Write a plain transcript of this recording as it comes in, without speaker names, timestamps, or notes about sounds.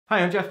Hi,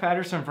 I'm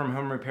Patterson from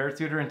Home Repair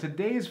Tutor, and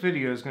today's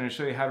video is going to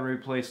show you how to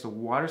replace the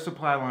water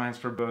supply lines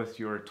for both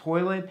your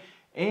toilet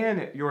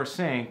and your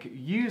sink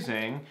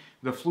using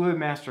the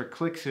Fluidmaster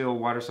Click Seal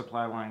water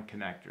supply line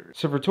connectors.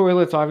 So for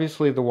toilets,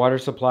 obviously the water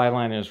supply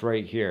line is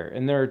right here,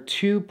 and there are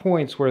 2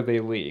 points where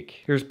they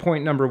leak. Here's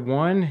point number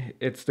 1,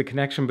 it's the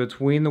connection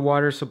between the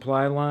water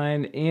supply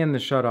line and the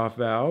shutoff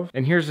valve.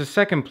 And here's the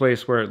second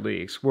place where it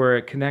leaks, where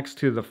it connects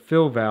to the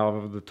fill valve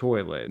of the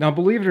toilet. Now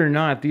believe it or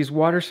not, these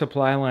water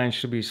supply lines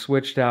should be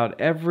switched out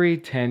every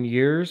 10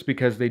 years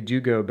because they do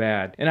go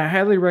bad. And I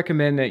highly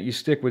recommend that you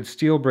stick with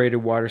steel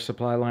braided water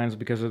supply lines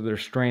because of their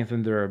strength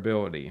and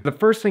durability. The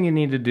first thing you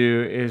need to do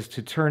is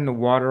to turn the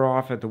water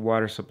off at the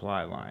water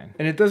supply line.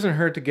 And it doesn't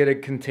hurt to get a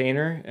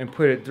container and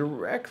put it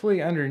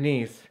directly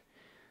underneath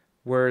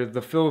where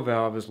the fill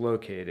valve is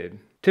located.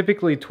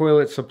 Typically,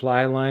 toilet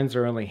supply lines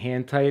are only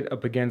hand tight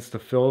up against the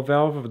fill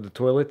valve of the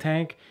toilet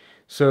tank.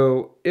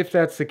 So if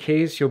that's the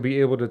case, you'll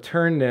be able to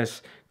turn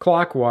this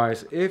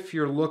clockwise if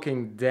you're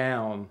looking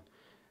down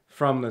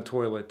from the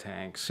toilet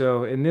tank.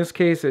 So in this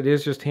case, it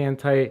is just hand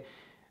tight,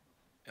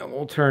 and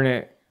we'll turn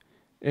it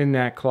in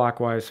that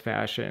clockwise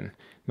fashion.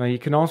 Now you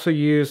can also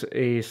use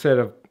a set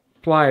of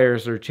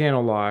pliers or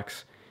channel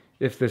locks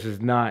if this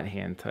is not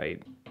hand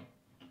tight.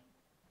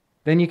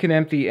 Then you can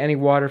empty any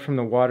water from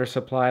the water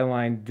supply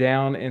line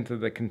down into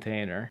the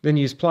container. Then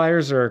use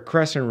pliers or a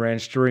crescent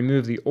wrench to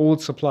remove the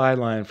old supply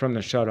line from the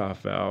shutoff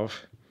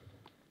valve.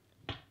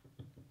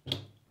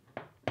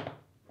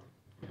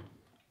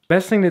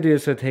 Best thing to do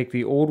is to take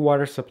the old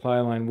water supply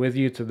line with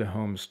you to the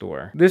home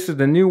store. This is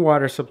the new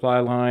water supply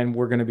line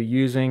we're going to be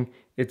using.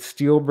 It's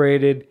steel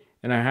braided,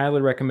 and I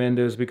highly recommend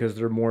those because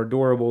they're more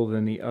durable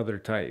than the other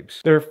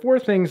types. There are 4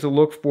 things to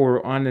look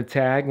for on the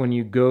tag when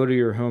you go to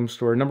your home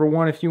store. Number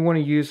 1, if you want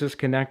to use this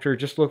connector,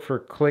 just look for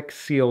Click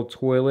Seal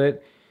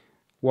Toilet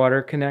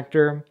Water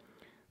Connector.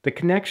 The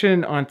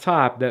connection on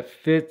top that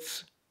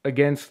fits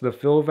against the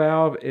fill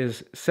valve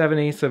is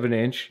 7/8 of an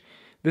inch.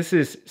 This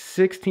is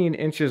 16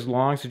 inches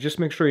long, so just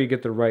make sure you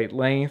get the right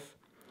length.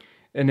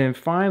 And then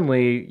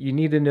finally, you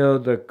need to know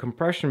the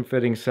compression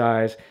fitting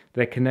size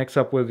that connects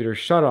up with your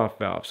shutoff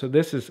valve. So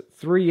this is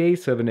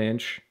 3/8 of an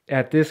inch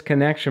at this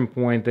connection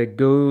point that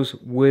goes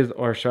with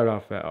our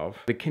shutoff valve.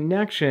 The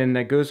connection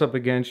that goes up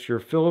against your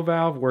fill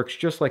valve works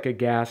just like a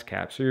gas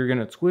cap. So you're going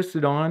to twist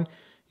it on,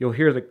 you'll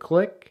hear the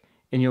click,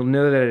 and you'll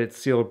know that it's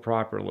sealed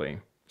properly.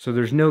 So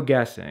there's no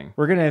guessing.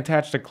 We're going to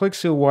attach the Click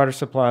Seal water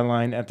supply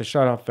line at the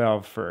shutoff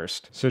valve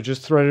first. So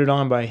just thread it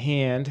on by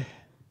hand,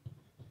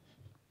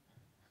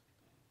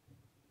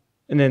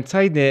 and then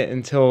tighten it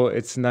until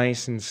it's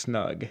nice and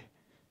snug.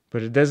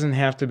 But it doesn't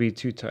have to be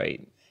too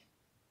tight.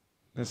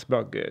 That's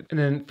about good. And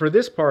then for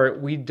this part,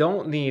 we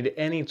don't need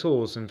any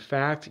tools. In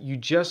fact, you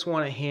just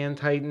want to hand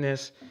tighten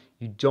this.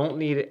 You don't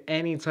need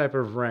any type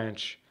of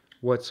wrench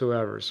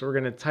whatsoever. So we're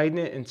going to tighten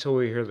it until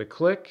we hear the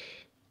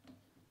click.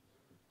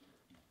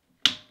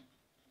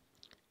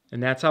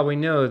 And that's how we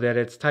know that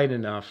it's tight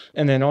enough.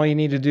 And then all you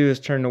need to do is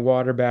turn the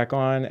water back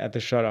on at the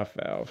shutoff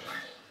valve.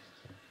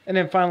 And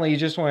then finally, you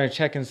just want to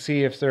check and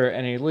see if there are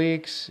any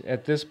leaks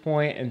at this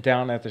point and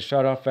down at the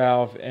shutoff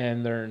valve,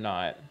 and they're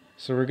not.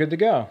 So we're good to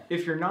go.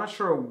 If you're not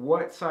sure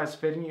what size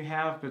fitting you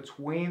have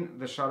between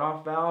the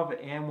shutoff valve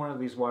and one of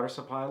these water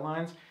supply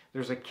lines,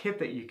 there's a kit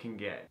that you can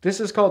get. This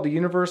is called the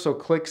Universal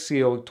Click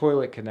Seal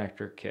Toilet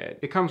Connector Kit.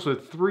 It comes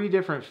with 3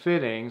 different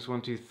fittings,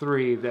 1, 2,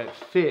 3, that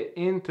fit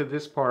into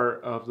this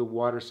part of the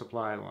water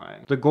supply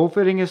line. The gold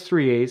fitting is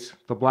 3/8,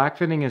 the black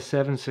fitting is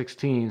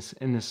 7/16,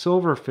 and the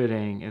silver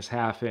fitting is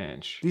 1/2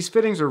 inch. These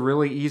fittings are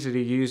really easy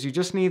to use. You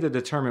just need to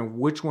determine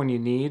which one you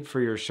need for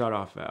your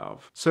shutoff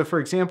valve. So for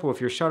example, if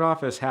your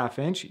shutoff is 1/2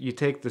 inch, you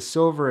take the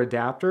silver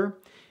adapter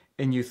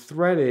and you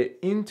thread it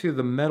into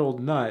the metal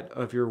nut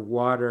of your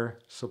water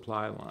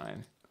supply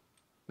line.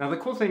 Now the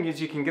cool thing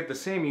is you can get the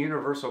same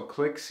universal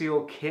Click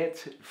Seal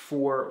kit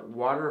for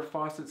water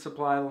faucet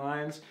supply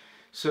lines.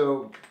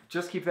 So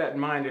just keep that in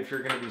mind if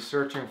you're going to be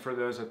searching for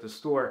those at the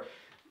store.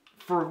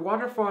 For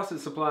water faucet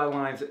supply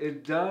lines,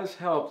 it does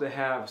help to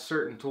have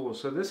certain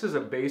tools. So this is a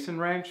basin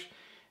wrench.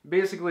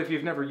 Basically, if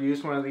you've never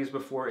used one of these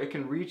before, it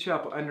can reach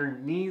up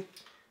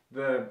underneath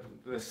the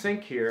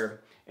sink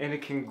here, and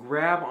it can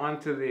grab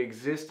onto the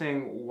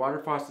existing water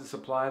faucet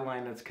supply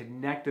line that's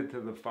connected to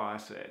the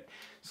faucet.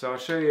 So I'll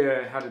show you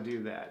how to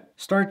do that.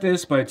 Start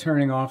this by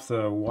turning off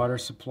the water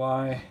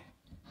supply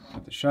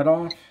at the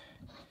shutoff.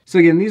 So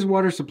again, these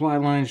water supply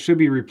lines should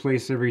be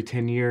replaced every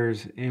 10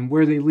 years, and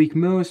where they leak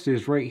most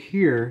is right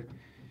here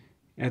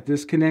at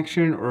this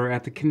connection or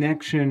at the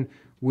connection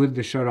with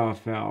the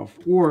shutoff valve,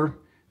 or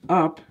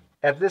up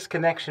at this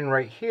connection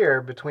right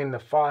here between the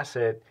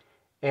faucet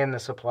and the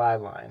supply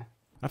line.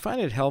 I find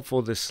it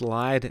helpful to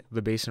slide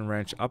the basin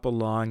wrench up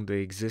along the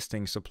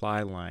existing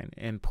supply line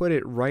and put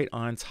it right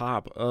on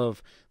top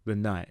of the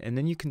nut. And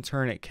then you can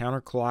turn it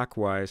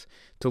counterclockwise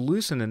to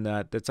loosen the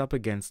nut that's up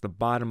against the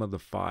bottom of the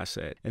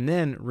faucet. And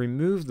then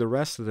remove the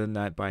rest of the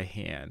nut by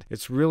hand.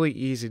 It's really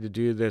easy to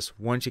do this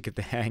once you get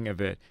the hang of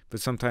it,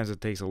 but sometimes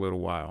it takes a little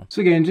while.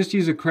 So again, just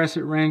use a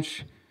crescent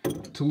wrench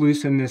to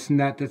loosen this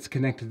nut that's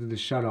connected to the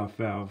shutoff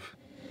valve.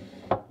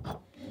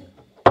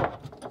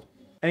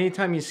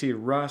 Anytime you see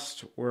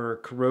rust or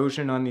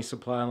corrosion on these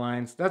supply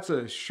lines, that's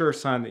a sure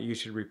sign that you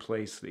should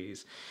replace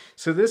these.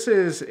 So this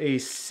is a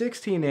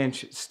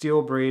 16-inch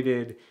steel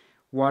braided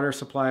water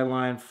supply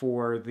line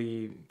for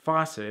the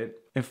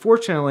faucet. And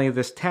fortunately,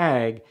 this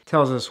tag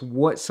tells us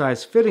what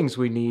size fittings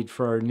we need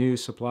for our new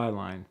supply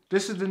line.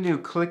 This is the new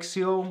Click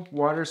Seal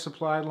water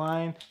supply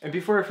line. And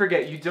before I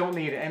forget, you don't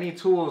need any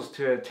tools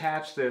to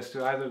attach this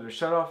to either the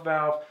shutoff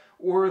valve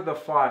or the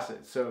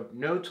faucet, so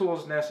no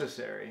tools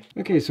necessary.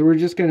 Okay, so we're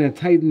just gonna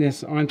tighten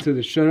this onto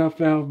the shutoff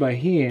valve by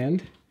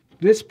hand.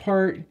 This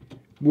part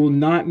will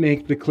not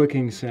make the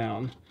clicking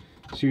sound.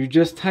 So you're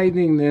just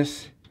tightening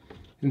this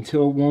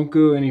until it won't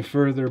go any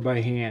further by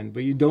hand,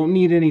 but you don't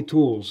need any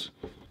tools.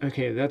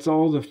 Okay, that's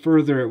all the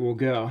further it will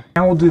go.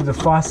 Now we'll do the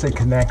faucet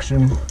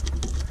connection,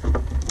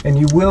 and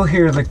you will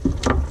hear the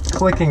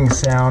clicking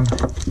sound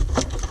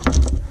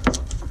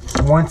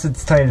once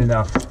it's tight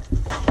enough.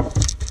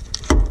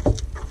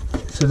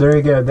 So there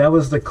you go, that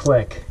was the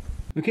click.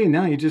 Okay,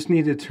 now you just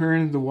need to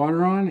turn the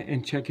water on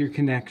and check your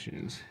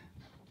connections.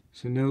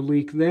 So no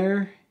leak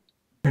there,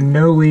 and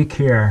no leak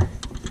here.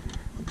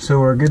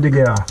 So we're good to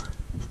go.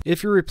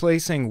 If you're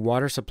replacing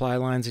water supply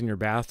lines in your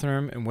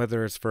bathroom, and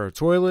whether it's for a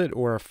toilet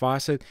or a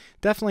faucet,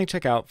 definitely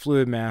check out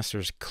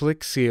Fluidmaster's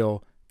Click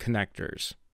Seal connectors.